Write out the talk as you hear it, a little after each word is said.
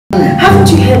Haven't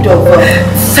you heard of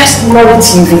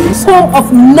Firstnollytv? Home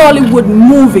of Nollywood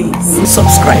movies.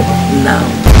 Subscribe now.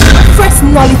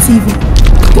 Firstnollytv.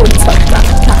 Don't touch that.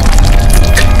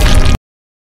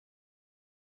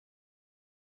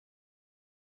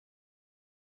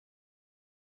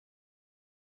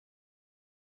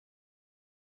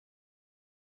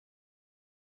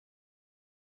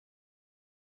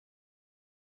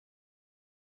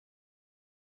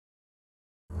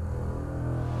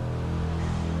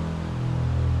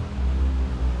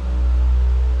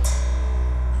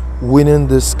 Winning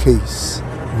this case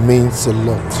means a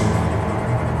lot to me.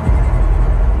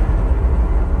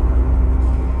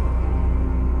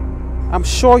 I'm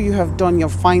sure you have done your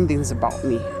findings about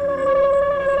me.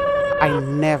 I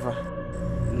never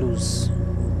lose.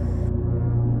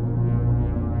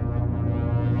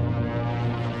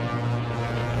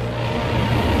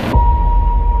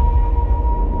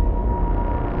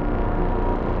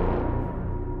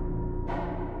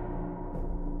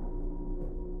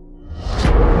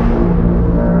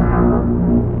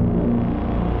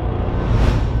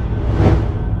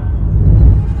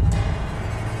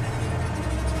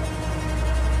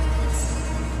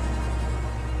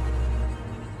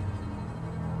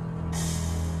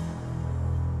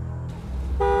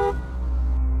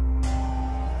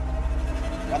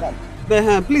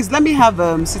 Please, let me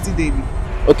have City Daily.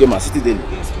 Okay, ma, City Daily.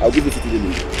 I'll give you City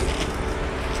Daily.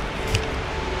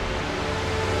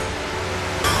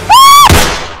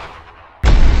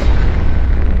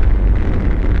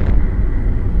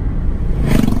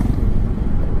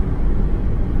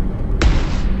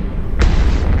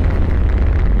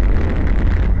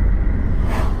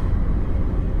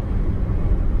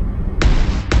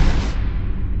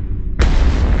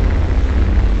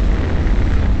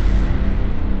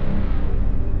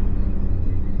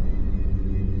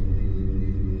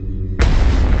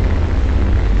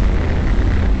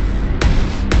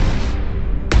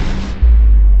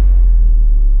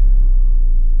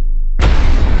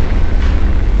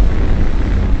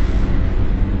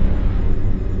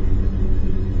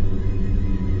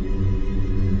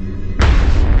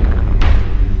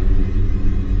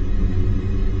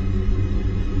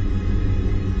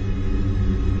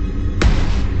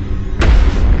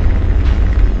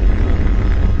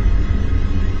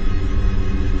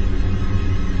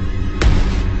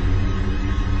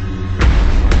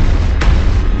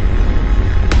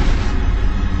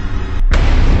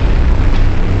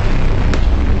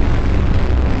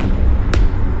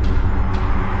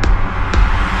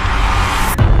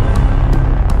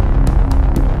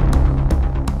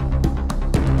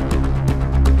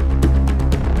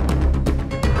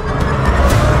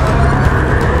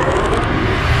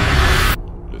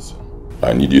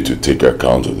 I need you to take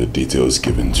account of the details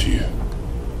given to you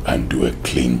and do a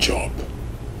clean job.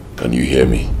 Can you hear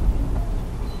me?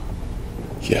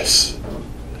 Yes.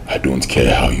 I don't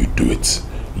care how you do it.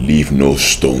 Leave no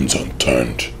stones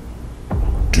unturned.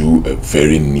 Do a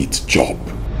very neat job.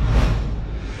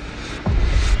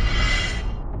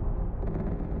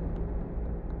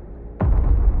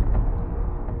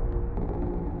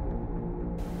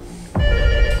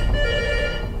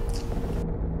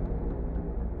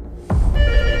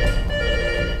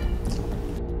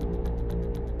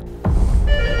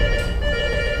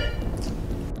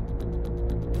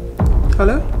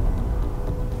 Hello?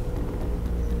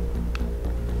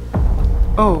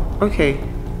 Oh, okay.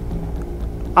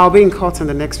 I'll be in court in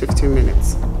the next 15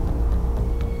 minutes.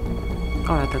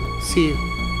 Alright then, see you.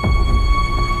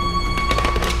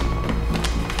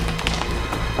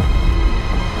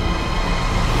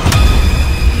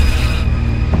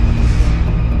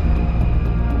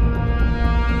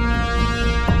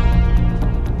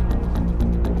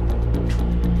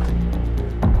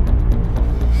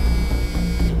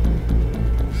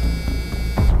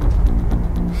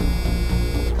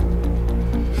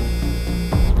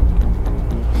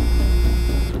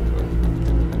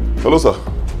 Hello, sir.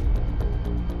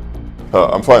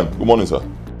 I'm fine. Good morning, sir.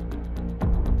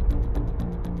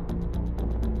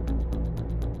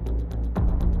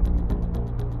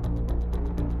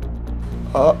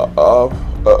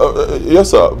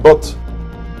 Yes, sir, but...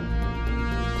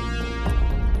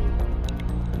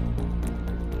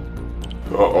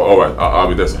 all right, I'll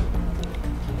be there, sir.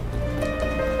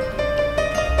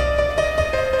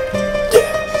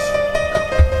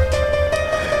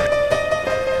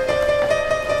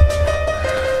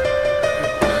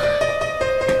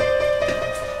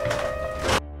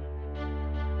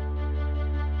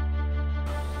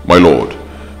 My lord,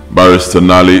 Barrister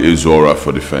Nali Izora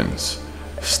for defense.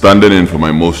 Standing in for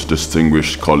my most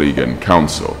distinguished colleague and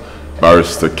counsel,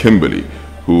 Barrister Kimberly,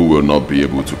 who will not be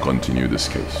able to continue this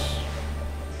case.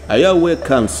 Are you aware,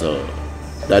 counsel,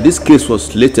 that this case was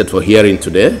slated for hearing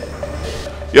today?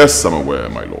 Yes, I'm aware,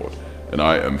 my lord, and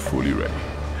I am fully ready.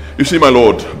 You see, my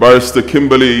lord, Barrister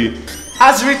Kimberly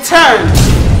has returned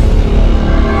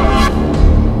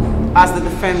as the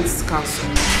defense counsel.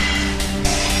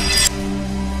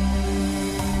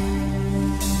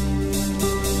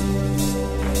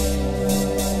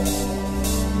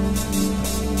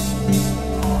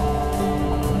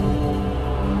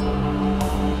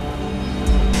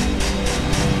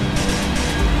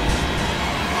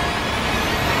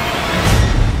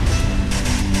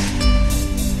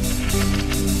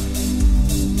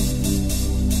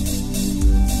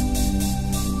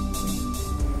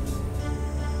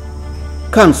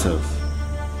 Counsels,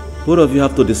 both of you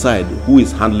have to decide who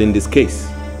is handling this case.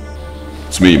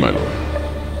 It's me, my lord.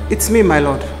 It's me, my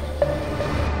lord.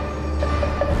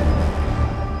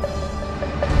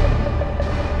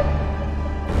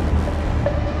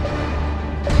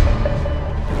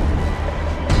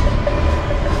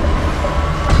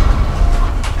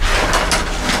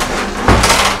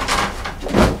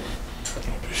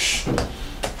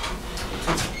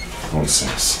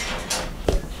 Nonsense.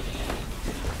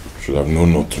 Should have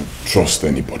known not to trust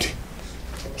anybody.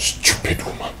 Stupid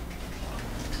woman.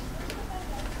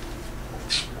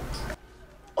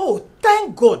 Oh,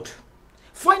 thank God.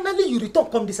 Finally you return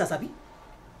come this Asabi.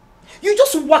 You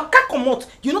just waka come out.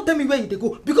 You not tell me where you dey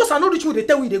go. Because I know reach where they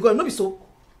tell you they go. I know be so.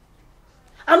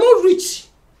 I know reach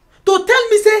to tell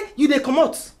me say you dey come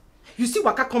out. You see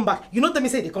waka come back. You not tell me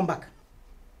say they come back.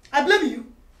 I blame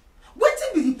you.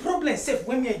 Wetin be the problem safe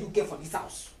when me and you get for this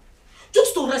house?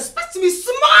 Just to respect me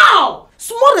small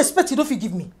respect you don't fit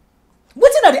give me.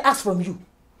 Wetin I dey ask from you?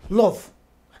 Love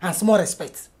and small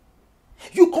respect.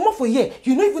 You come up for here,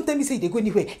 you no even tell me say they go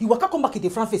anywhere. You waka come back in the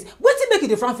front face. Wetin make you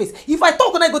the front face? If I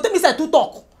talk and I go tell me say I too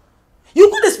talk.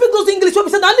 You go dey speak those English wey be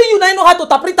say na only you na know how to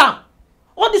interpret am.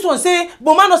 All this one say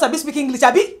Boma no sabi speak English,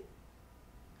 abi?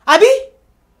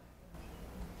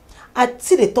 I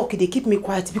see they talk, they keep me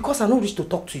quiet because I no reach to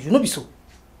talk to you. No be so.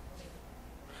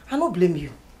 I no blame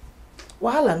you.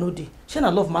 Wahala no dey. Shey na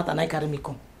love matter na carry me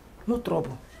come. No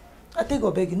trouble. I take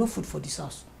go beg you, no food for this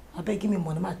house. I beg give me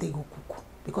money, I take go cook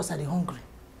because I dey hungry.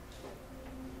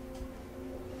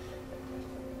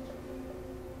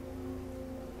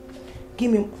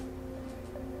 Give me.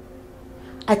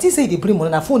 I think say they bring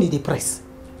money, na phone they press.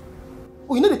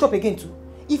 Oh, you know they chop again too.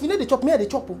 If you know they chop, me I dey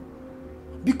chop.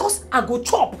 Because I go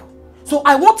chop. So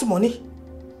I want money.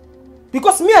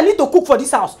 Because me I need to cook for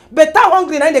this house. Better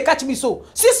hungry now they catch me so.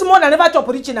 6 months I never chop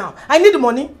rich now. I need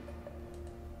money.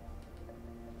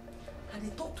 And they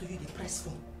talk to you, they press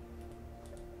phone.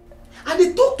 And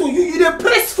they talk to you, they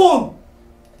press phone.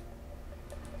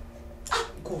 Ah,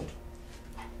 God.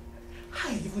 How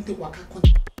you even take waka?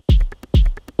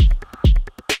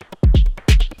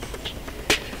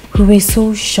 We were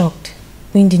so shocked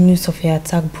when the news of your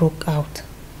attack broke out.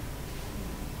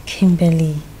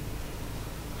 Kimberly,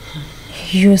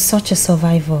 you're such a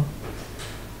survivor.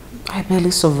 I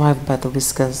barely survived by the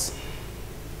whiskers.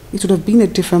 It would have been a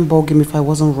different ballgame if I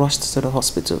wasn't rushed to the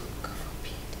hospital.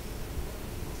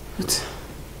 But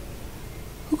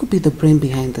who could be the brain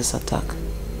behind this attack?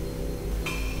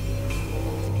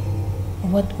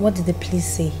 What did the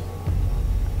police say?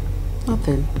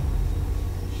 Nothing.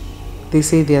 They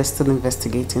say they are still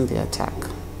investigating the attack.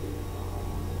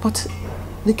 But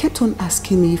they kept on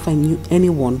asking me if I knew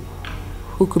anyone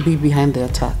who could be behind the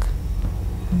attack.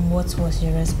 What was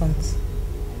your response?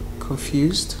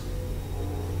 Confused?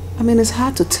 I mean, it's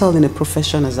hard to tell in a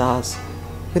profession as ours,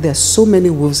 where there are so many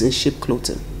wolves in sheep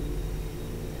clothing.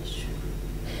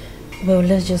 Well,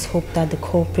 let's just hope that the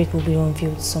culprit will be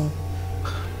revealed soon.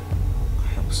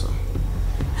 I hope so.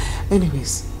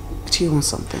 Anyways, do you want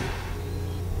something?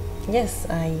 Yes,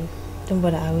 don't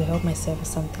bother, I will help myself with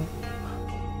something.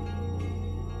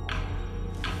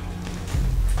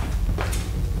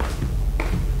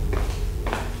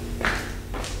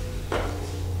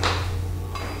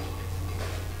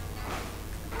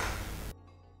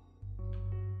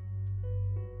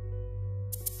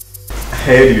 I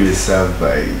heard you were served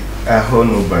by a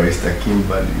honor barrister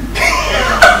Kimberly.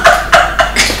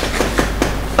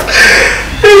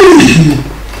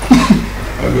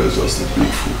 I was just a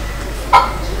big fool.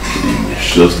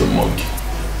 She's just a monkey.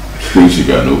 She thinks she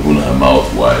can open her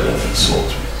mouth wide and insult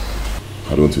me.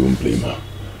 I don't even blame her.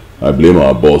 I blame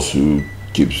our boss who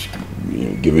keeps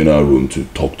giving her room to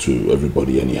talk to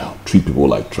everybody anyhow. Treat people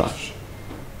like trash.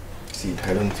 See,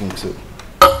 I don't think so.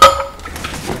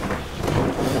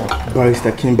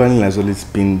 Barrister Kimberly has always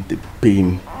been the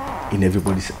pain in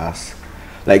everybody's ass.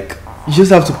 Like, you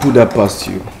just have to put that past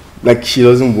you. Like, she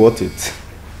doesn't want it.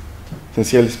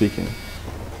 Sincerely speaking.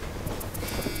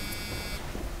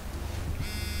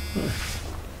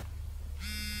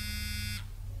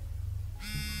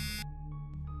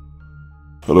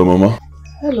 Hello, Mama.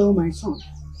 Hello, my son.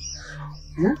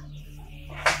 Huh?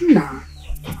 Nah.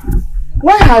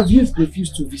 Why have you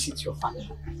refused to visit your family?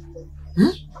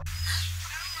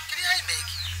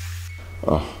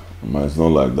 Huh? Mama, it's not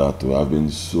like that too. I've been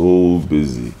so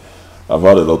busy. I've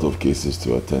had a lot of cases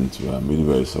to attend to. I'm really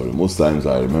very sorry. Most times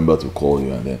I remember to call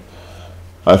you and then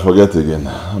I forget again.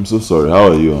 I'm so sorry.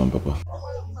 How are you, Papa?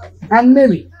 And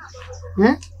Mary,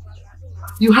 huh?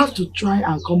 You have to try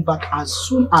and come back as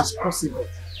soon as possible.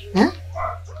 Huh?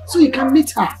 So you can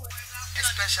meet her.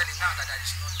 Especially now that there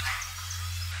is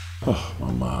no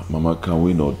time. Mama, can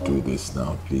we not do this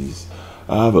now, please?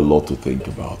 I have a lot to think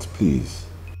about, please.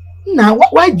 Now,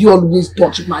 why do you always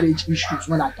touch marriage issues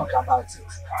when I talk about it?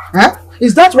 Huh?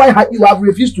 Is that why you have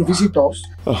refused to visit us?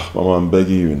 Mama, I'm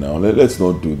begging you now. Let's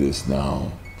not do this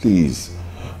now. Please.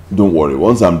 Don't worry.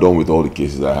 Once I'm done with all the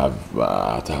cases I have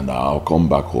at hand, I'll come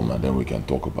back home and then we can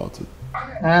talk about it.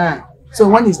 So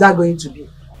when is that going to be?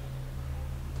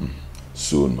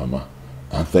 Soon, Mama.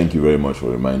 And thank you very much for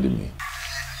reminding me.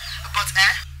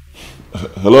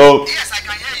 Hello? Yes, I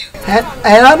can hear you.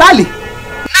 Hello, Nali.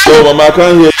 No, Mama, I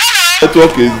can't hear you.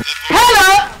 Network is... Hello,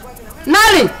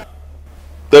 Nali.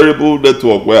 Terrible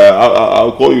network. Where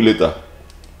I'll call you later.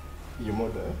 Your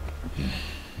mother?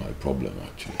 My problem,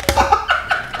 actually.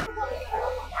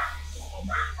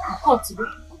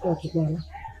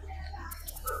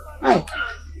 Hi.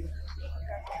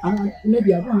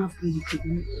 Maybe I don't have to.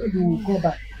 Maybe we'll go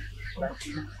back.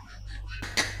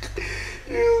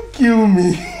 You kill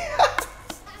me.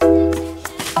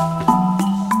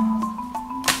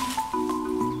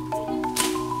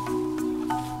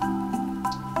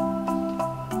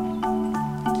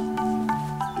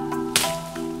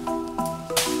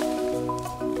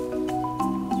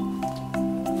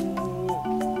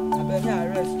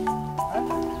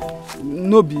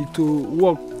 No be to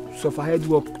work, suffer head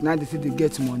work, now they say they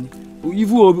get money.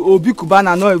 Even Obi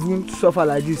Kubana not even suffer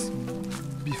like this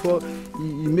before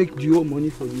he make the whole money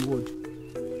for the world.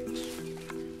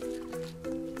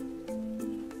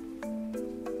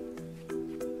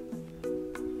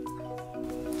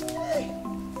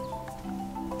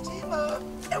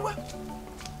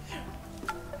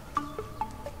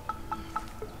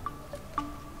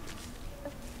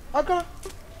 Okay.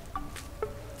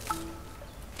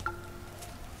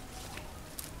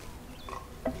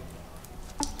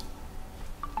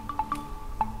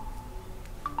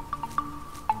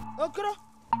 Okoro,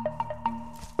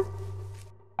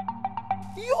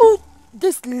 you,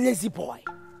 this lazy boy,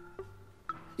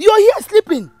 you're here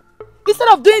sleeping instead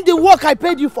of doing the work I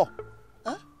paid you for.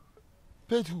 Huh?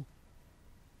 Paid who?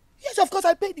 Yes, of course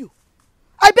I paid you.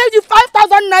 I paid you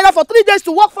 5,000 naira for 3 days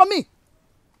to work for me.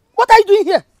 What are you doing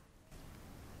here?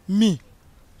 Me?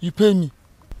 You pay me?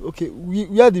 Okay,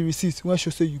 where are the receipts when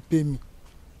she say you pay me?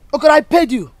 Okay, I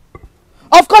paid you.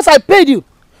 Of course I paid you.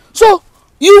 So,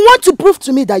 you want to prove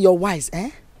to me that you're wise,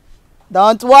 eh?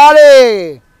 Don't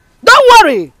worry. Don't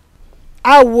worry.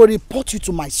 I will report you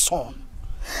to my son.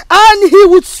 And he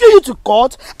will sue you to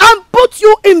court and put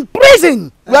you in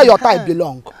prison where your time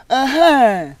belongs.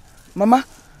 Mama,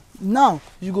 now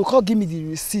you go call give me the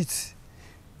receipt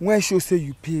when she say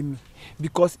you pay me.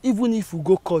 Because even if we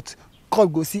go court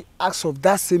go see ask of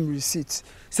that same receipt.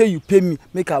 Say you pay me,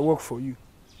 make I work for you.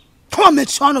 Come on, make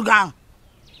sure no gang.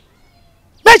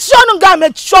 Make sure no gang,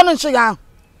 make sure no gang.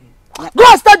 Go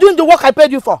and start doing the work I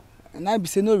paid you for. And I be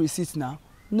say no receipt now.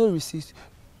 No receipt.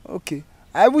 Okay.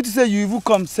 I would say you even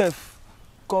come self.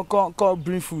 Call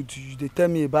bring food. They tell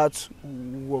me about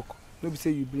work. No be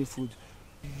say you bring food.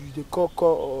 They call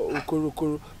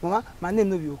Okoro. Mama, my name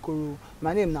no be Okoro.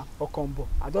 My name na Okombo.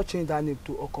 I don't change that name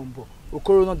to Okombo.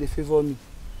 Okoro not dey favor me.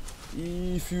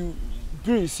 If you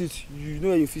bring receipt, you know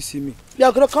where you fit see me.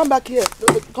 Yeah, gonna come back here.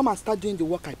 Come and start doing the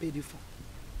work I paid you for.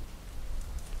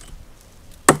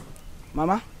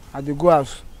 Mama, I dey go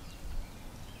house.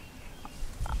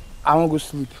 I wan go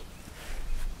sleep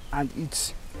and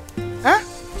eat. Huh?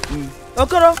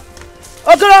 Okoro,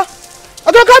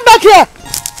 come back here.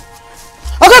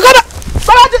 Okoro,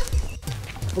 come back.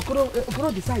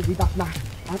 Okoro decide that now.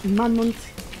 Man, no.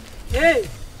 Hey,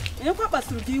 you papa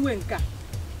suruki wenka.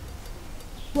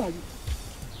 Who are you?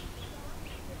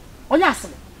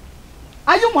 Onyasile,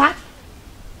 are you mad?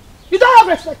 You don't have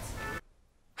respect.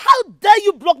 How dare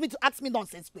you block me to ask me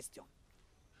nonsense question?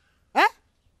 Huh?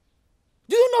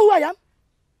 Do you know who I am?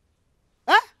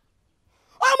 Huh?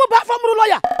 I'm a back from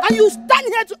lawyer, and you stand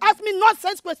here to ask me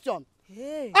nonsense question.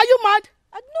 Hey, are you mad?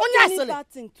 I don't need that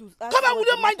thing to ask. Come on, will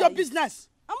you mind your business?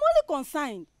 I'm only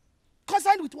concerned.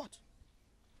 Concerned with what?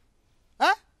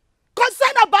 Huh?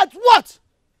 Concerned about what?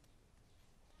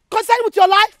 Concerned with your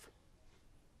life?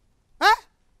 Huh?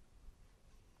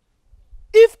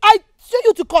 If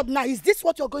court now, is this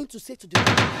what you're going to say to the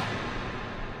judge?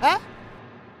 Huh?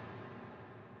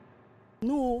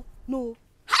 No.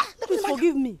 Please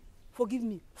forgive me. Forgive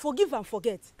me. Forgive and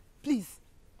forget. Please.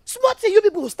 Smarty, you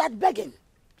people will start begging.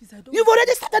 Please, I don't. You've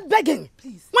already started begging.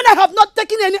 Please. When I have not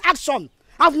taken any action,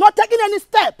 I have not taken any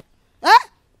step. Huh?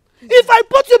 If I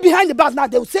put you behind the bars now,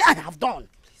 they will say I have done.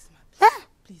 Please, ma'am. Huh?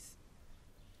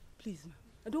 Please, ma'am.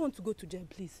 I don't want to go to jail.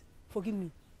 Please. Forgive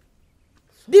me.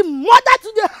 The mother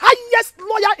to the highest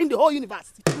lawyer in the whole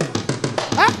university.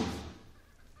 Huh?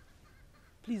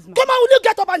 Please, ma'am. Come on, will you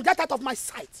get up and get out of my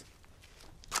sight?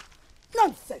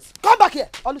 Nonsense. Come back here.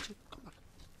 Oluchi, come back.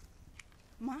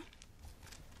 Ma?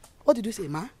 What did you say,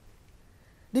 Ma?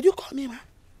 Did you call me, Ma?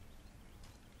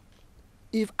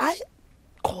 If I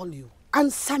call you,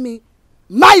 answer me,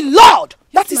 my Lord.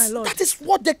 Yes, my Lord. That is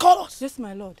what they call us. Yes,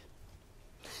 my Lord.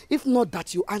 If not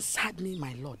that you answered me,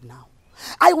 my Lord, now,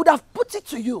 I would have put it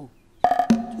to you.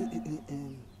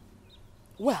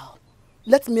 Well,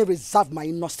 let me reserve my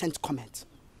innocent comment.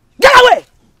 Get away!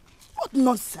 What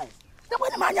nonsense!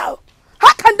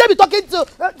 How can they be talking to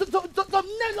a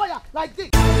lawyer like this?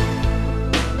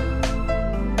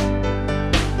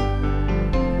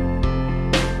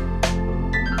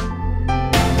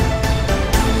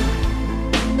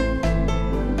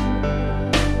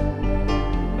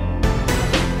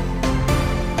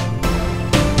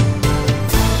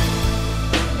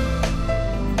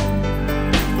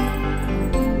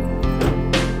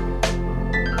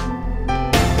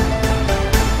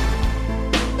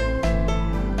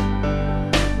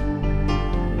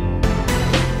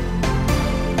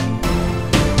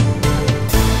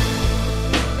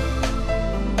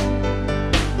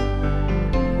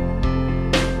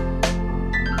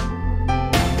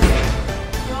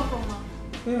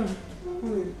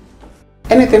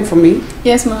 Anything for me?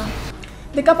 Yes, ma'am.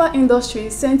 The Kappa industry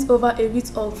sent over a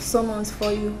writ of summons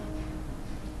for you.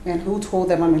 And who told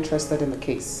them I'm interested in the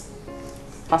case?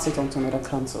 Pass it on to another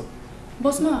counsel.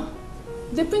 But ma'am,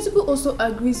 the principal also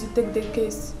agrees to take the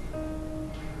case.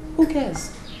 Who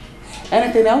cares?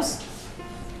 Anything else?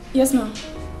 Yes, ma'am.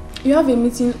 You have a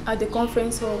meeting at the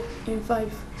conference hall in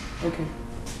 5. Okay.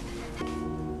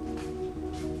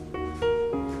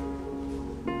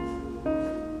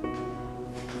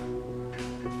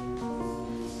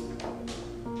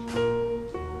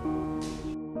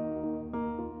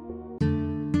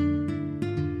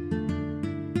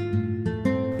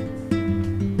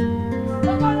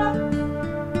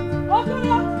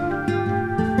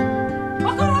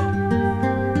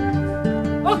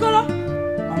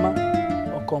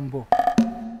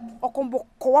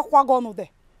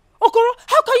 Okoro,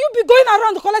 how can you be going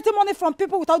around collecting money from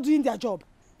people without doing their job?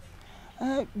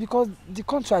 Because the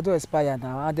contract don't expire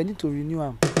now and they need to renew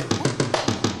them.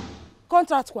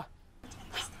 Contract what?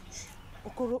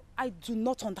 Okoro, I do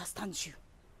not understand you.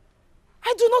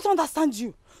 I do not understand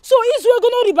you. So is we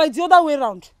going to read by the other way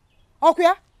around?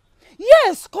 Okay?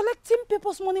 Yes, collecting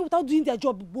people's money without doing their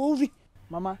job. Worry.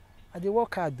 Mama, I dey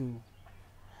work hard though.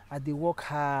 I dey work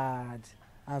hard.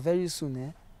 And very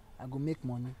soon, I go make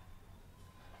money.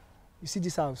 You see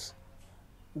this house?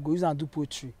 We go use and do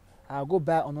poetry. I'll go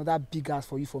buy another big house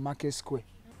for you for Market Square.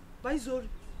 Buy Zori.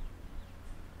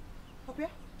 Okay?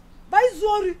 Buy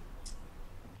Zori.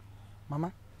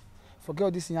 Mama, forget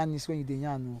all this yarn when you dey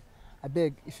yarn. I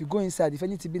beg, if you go inside, if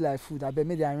anything be like food, I beg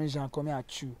make the arrange and come here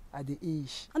at you. At the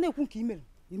age. And they won't email.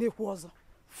 You know what?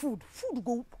 Food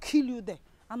go kill you there.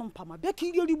 And I'm Pama. Be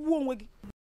kill you the one way.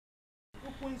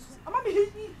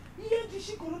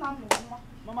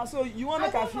 Mama, so you want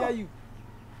make I fear you?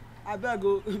 I beg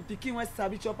go picking West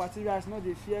Sabi chop party rice, not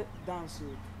the fear dance. So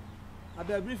I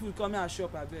beg bring food come here and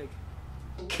shop. I beg.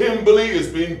 Kimberly is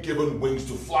being given wings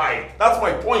to fly. That's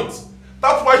my point.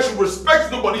 That's why she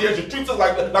respects nobody and she treats us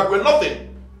like we're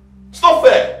nothing. It's not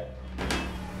fair.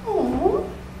 Oh,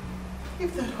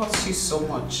 if that hurts you so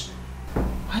much,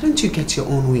 why don't you get your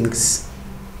own wings?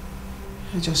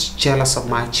 You're just jealous of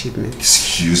my achievements.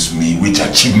 Excuse me, which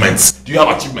achievements? Do you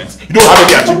have achievements? You don't have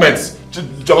any achievements.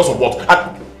 Jealous of what?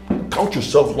 And count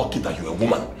yourself lucky that you're a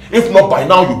woman. If not, by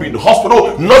now you'll be in the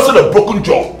hospital nursing a broken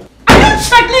jaw. Are you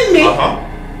threatening me?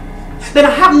 Then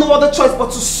I have no other choice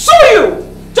but to sue you.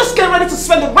 Just get ready to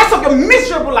spend the rest of your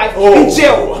miserable life in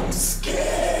jail. I'm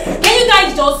scared. Can you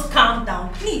guys just calm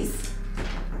down, please?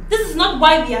 This is not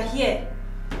why we are here.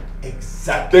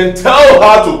 Exactly. Then tell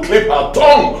her to clip her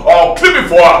tongue or I'll clip it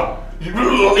for her. You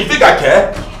think I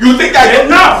care? You think I care?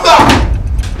 Now!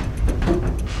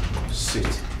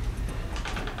 Sit.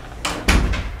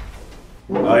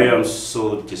 I am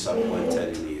so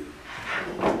disappointed in you.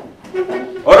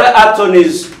 Other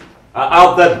attorneys are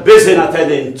out there busy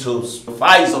attending to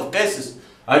files of cases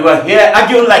And you are here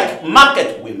arguing like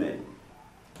market women.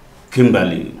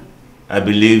 Kimberly, I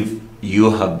believe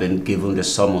you have been given the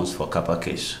summons for Kappa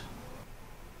case.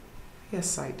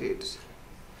 Yes, I did.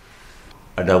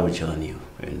 Ada will join you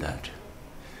in that.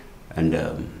 And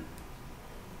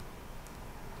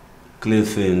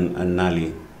Cliffin and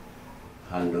Nali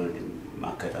handled the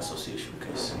market association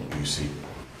case.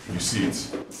 You see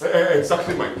it.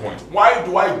 Exactly my point. Why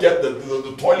do I get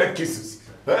the toilet cases?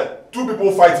 Two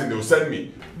people fighting, they'll send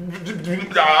me.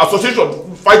 The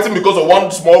association fighting because of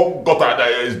one small gutter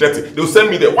that is dirty, they'll send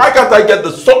me there. Why can't I get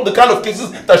the kind of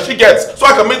cases that she gets so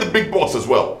I can make the big bucks as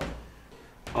well?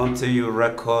 Until you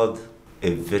record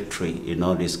a victory in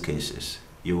all these cases,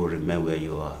 you will remain where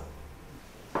you are.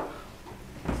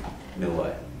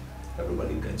 Meanwhile,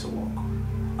 everybody gets to work.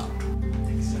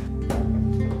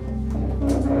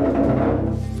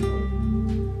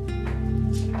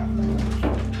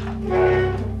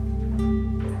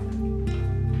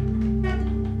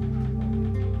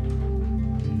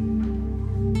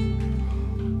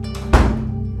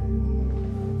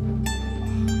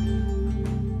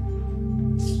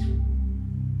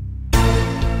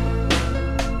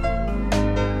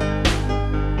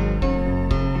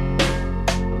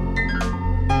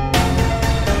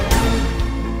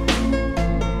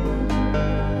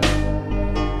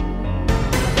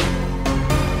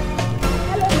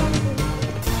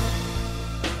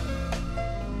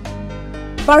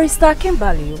 Barrister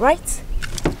Kimberly, right?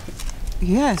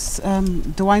 Yes.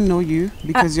 Do I know you?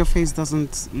 Because your face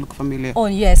doesn't look familiar. Oh,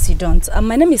 yes, you don't.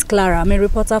 My name is Clara. I'm a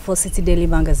reporter for City Daily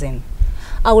Magazine.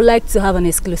 I would like to have an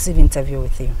exclusive interview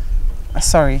with you.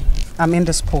 Sorry, I'm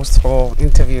indisposed for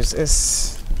interviews.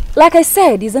 Like I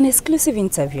said, it's an exclusive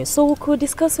interview, so we could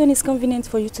discuss when it's convenient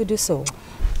for you to do so.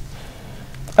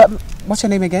 What's your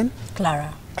name again?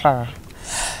 Clara. Clara.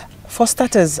 For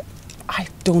starters, I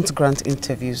don't grant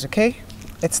interviews, okay?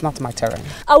 It's not my terrain.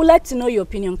 I would like to know your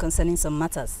opinion concerning some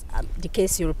matters. The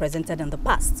case you represented in the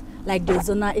past, like the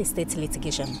Ozona estate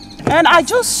litigation. And I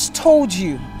just told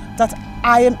you that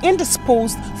I am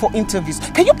indisposed for interviews.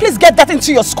 Can you please get that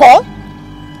into your skull?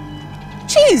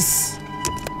 Jeez!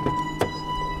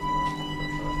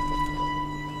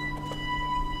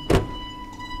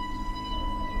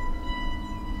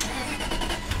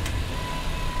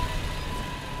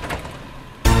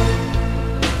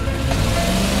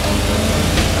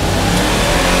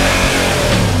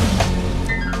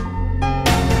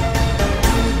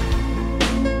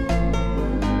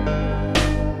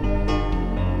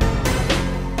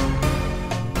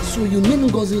 So you mean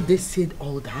Ngozi they said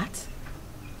all that?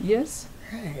 Yes.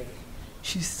 Hey.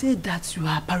 She said that you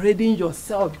are parading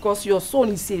yourself because your son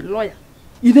is a lawyer.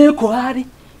 Inekohari,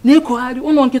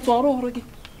 uno nke toro orogi.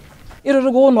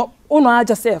 Irego uno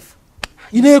aja self.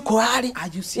 Inekohari. Are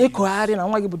you serious? Ekohari na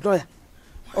nwa gi bu lawyer.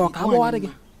 O ka bo wari gi.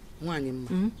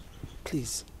 Nwanyima.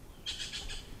 Please.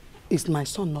 Is my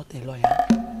son not a lawyer?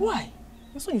 Why?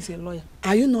 Your son is a lawyer.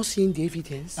 Are you not seeing the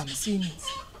evidence? I'm seeing it.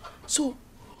 So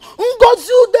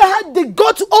Ngozi, they had the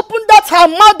gut to open that her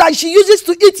mouth that she uses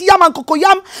to eat yam and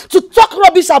cocoyam to talk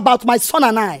rubbish about my son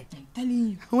and I. I'm telling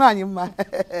you.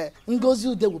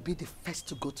 Ngozi, they will be the first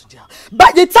to go to jail.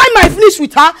 By the time I finish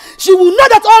with her, she will know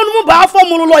that all Mumba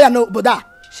former lawyer no boda.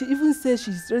 She even says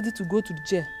she's ready to go to the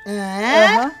jail.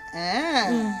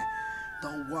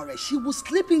 Don't worry, she will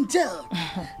sleep in jail.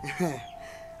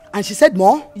 And she said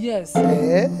more? Yes.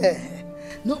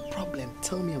 No problem.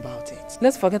 Tell me about it.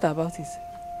 Let's forget about it.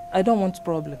 I don't want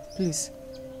problem, please.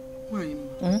 I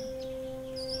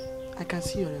can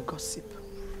see you're a gossip.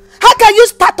 How can you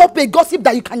start up a gossip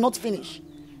that you cannot finish?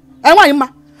 How can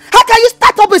you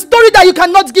start up a story that you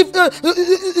cannot give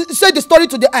say the story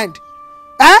to the end?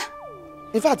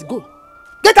 In fact, go.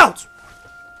 Get out.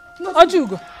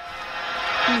 Ajugo.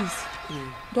 Please.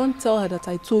 Don't tell her that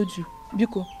I told you.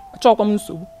 Biko.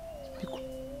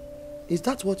 Is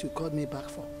that what you called me back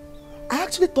for? I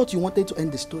actually thought you wanted to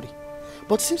end the story.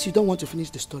 But since you don't want to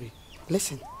finish the story,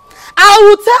 listen. I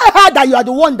will tell her that you are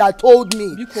the one that told me.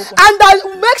 And I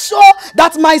will make sure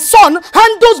that my son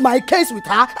handles my case with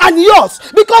her and yours.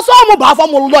 Because I'm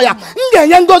a lawyer.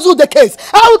 Ngozi the case.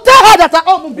 I will tell her that I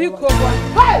am. Hey,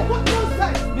 what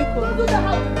nonsense?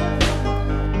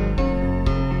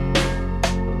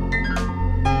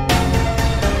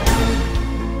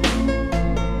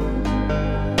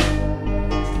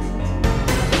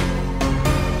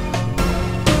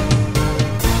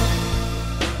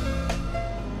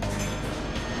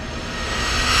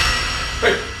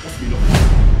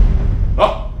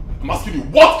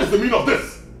 What is the meaning of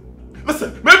this?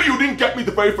 Listen, maybe you didn't get me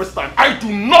the very first time. I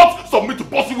do not submit to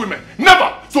bossy women.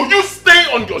 Never. So you stay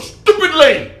on your stupid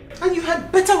lane. And you had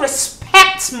better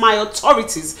respect my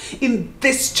authorities in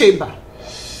this chamber.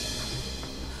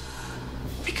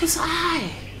 Because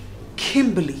I,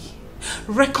 Kimberly,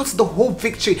 records the whole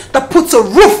victory that puts a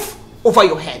roof over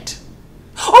your head.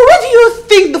 Or where do you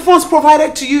think the funds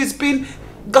provided to you is being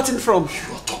gotten from?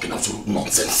 You are talking absolute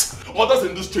nonsense. Others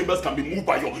in these chambers can be moved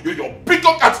by your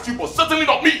big-up attitude, but certainly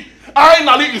not me. I,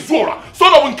 Nali Iswara,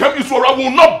 son of Nkem Iswara,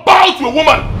 will not bow to a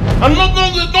woman. And not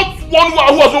one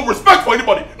who has no respect for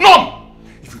anybody. None!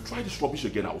 If you try this rubbish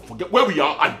again, I will forget where we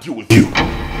are and deal with you. Look,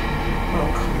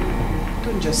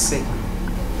 don't just say.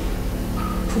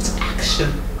 Put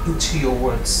action into your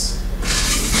words.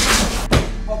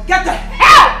 Or get the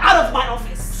hell out of my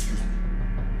office!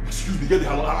 Excuse me, get the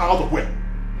hell out of where?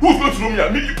 Who's going to throw me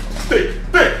out? Me? Take!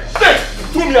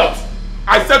 Throw me out!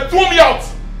 I said throw me out!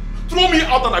 Throw me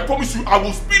out and I promise you I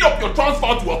will speed up your transfer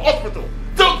to a hospital.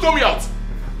 Throw me out!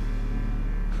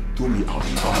 Throw me out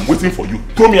now. I'm waiting for you.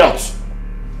 Throw me out!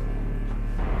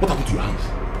 What happened to your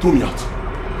hands? Throw me out.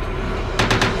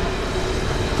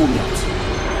 Throw me out.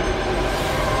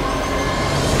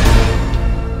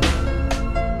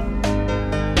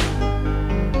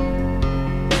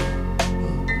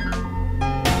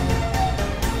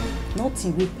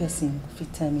 Nothing wey person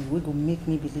fit tell me wey go make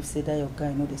me believe say that your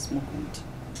guy no dey smoke weed.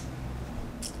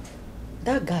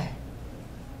 That guy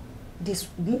dey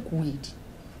smoke weed,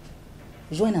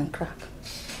 join and crack,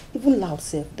 even loud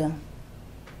self down.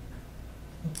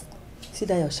 See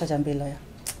that your Shajambe lawyer,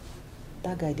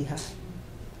 that guy dey high.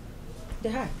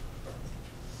 Dey high.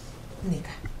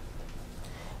 Nigga,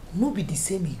 no be the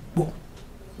same Igbo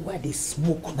why they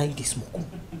smoke now you dey smoke.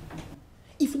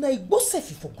 If na Igbo self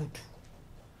for good,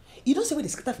 you don't say where they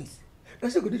scatter face.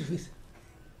 That's how you go do the face.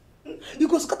 You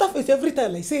go scatter face every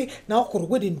time like say now okoro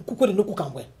where they cook where they no cook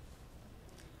am well.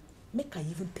 Make I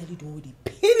even tell you the way they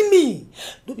pay me.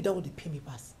 Don't be that way they pay me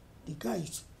pass. The guy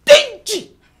is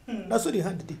stingy. That's what they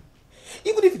hand the day.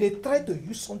 Even if they try to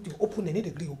use something open, they need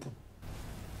a green open.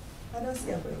 I don't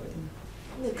see a boy wedding.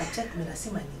 You can check me, I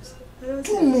see my names.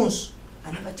 2 months.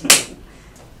 I never check.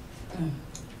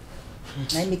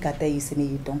 Now make I tell you, say me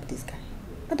you dump this guy.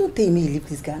 I don't tell me you leave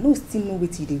this guy. No, still know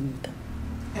what you do with him.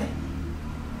 Eh?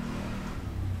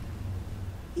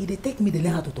 If they take me, they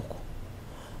learn how to talk.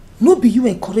 No be you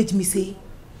encourage me say,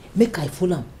 make I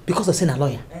follow him because I say a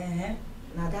lawyer.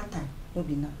 Now that time, no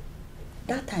be now.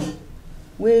 That time,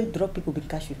 where drop people be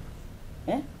cash you.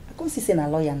 I can't see say a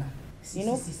lawyer now. You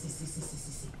know?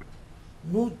 See.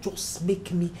 No, just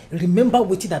make me remember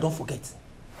what I don't forget.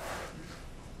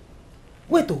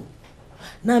 Wait oh.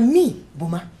 Now me,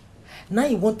 Buma. Now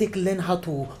you won't learn how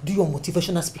to do your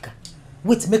motivational speaker.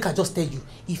 Wait, make I just tell you.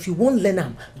 If you won't learn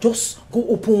them, just go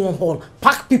open one hall,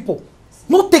 pack people.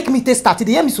 No take me to start. Did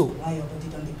you hear me so? Why your body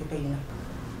don't prepare you now?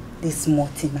 This small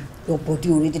thing now. Your body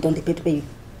already don't prepare you.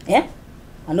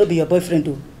 I know be your boyfriend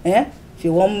too. If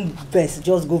you want verse,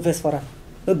 just go verse for her.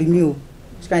 No be me.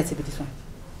 She can't say this one.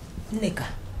 Nigga,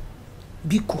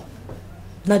 Biko.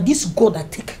 Now this God I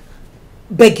take,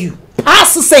 beg you.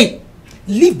 Pass to say,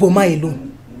 leave Boma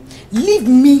alone. Leave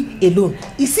me alone.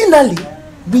 Essentially,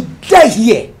 we die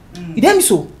here. You hear me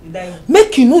so?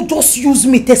 Make you no just use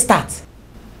me to start.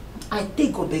 I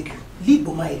take God beg you. Leave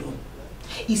Boma alone.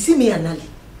 You see me and Ali.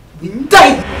 We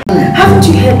die. Haven't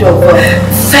you heard of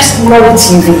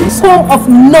Firstnollytv? Home of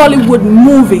Nollywood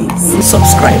movies.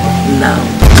 Subscribe now.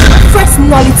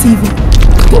 Firstnollytv.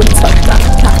 Don't touch that.